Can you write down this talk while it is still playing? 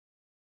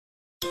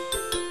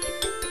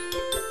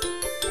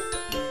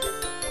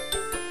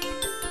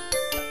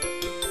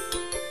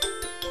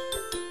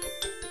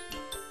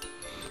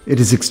It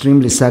is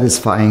extremely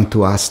satisfying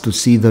to us to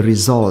see the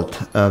result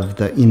of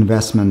the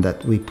investment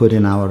that we put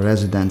in our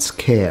residents'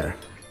 care.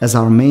 As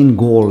our main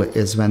goal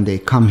is when they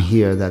come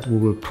here that we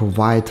will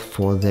provide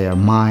for their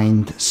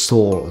mind,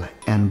 soul,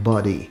 and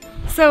body.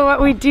 So what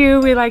we do,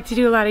 we like to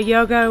do a lot of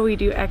yoga, we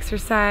do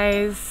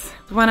exercise,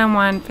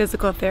 one-on-one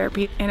physical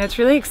therapy, and it's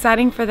really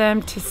exciting for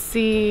them to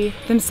see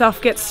themselves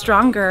get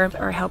stronger,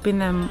 or helping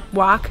them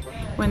walk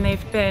when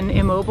they've been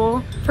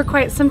immobile for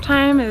quite some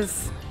time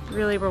is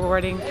really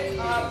rewarding.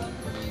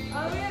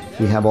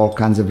 We have all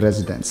kinds of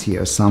residents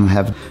here. Some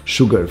have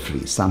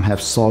sugar-free, some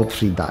have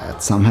salt-free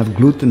diet, some have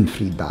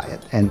gluten-free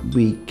diet, and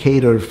we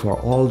cater for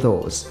all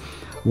those.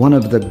 One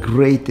of the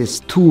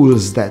greatest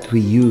tools that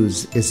we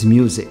use is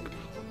music.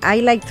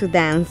 I like to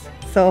dance,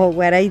 so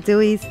what I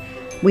do is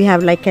we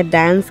have like a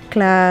dance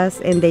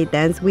class and they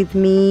dance with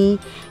me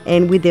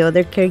and with the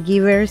other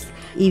caregivers.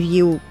 If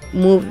you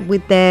move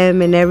with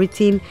them and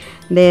everything,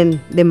 then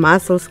the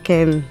muscles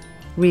can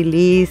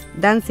release.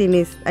 Dancing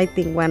is, I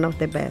think, one of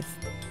the best.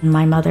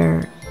 My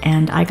mother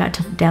and I got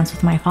to dance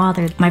with my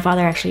father. My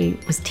father actually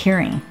was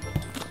tearing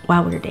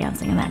while we were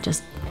dancing, and that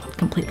just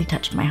completely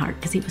touched my heart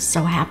because he was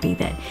so happy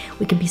that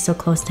we could be so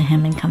close to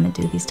him and come and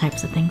do these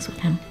types of things with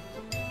him.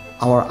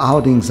 Our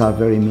outings are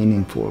very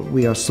meaningful.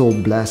 We are so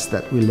blessed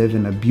that we live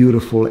in a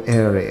beautiful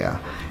area.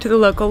 To the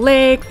local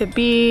lake, the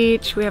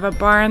beach, we have a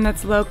barn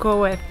that's local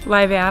with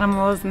live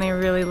animals, and they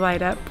really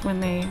light up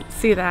when they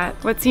see that.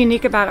 What's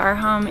unique about our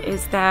home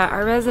is that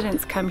our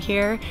residents come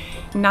here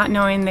not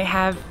knowing they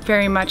have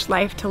very much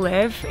life to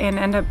live and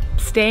end up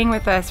staying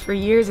with us for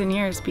years and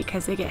years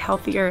because they get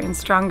healthier and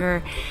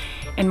stronger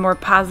and more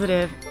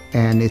positive.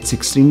 And it's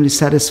extremely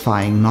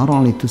satisfying not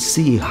only to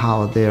see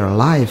how their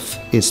life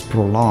is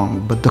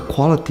prolonged, but the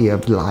quality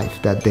of life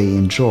that they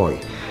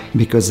enjoy.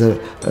 Because a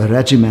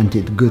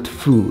regimented good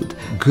food,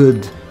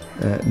 good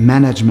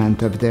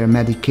management of their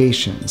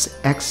medications,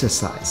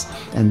 exercise,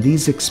 and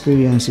these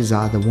experiences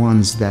are the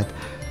ones that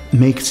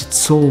makes it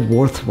so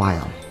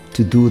worthwhile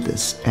to do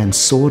this and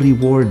so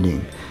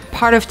rewarding.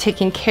 Part of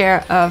taking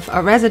care of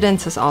our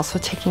residents is also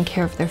taking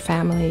care of their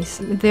families.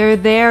 They're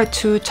there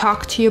to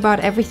talk to you about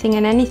everything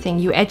and anything.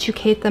 You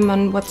educate them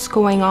on what's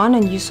going on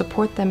and you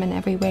support them in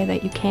every way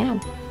that you can.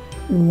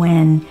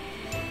 When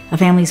a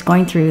family's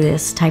going through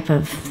this type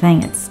of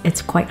thing,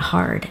 it's quite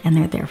hard, and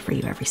they're there for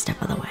you every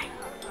step of the way.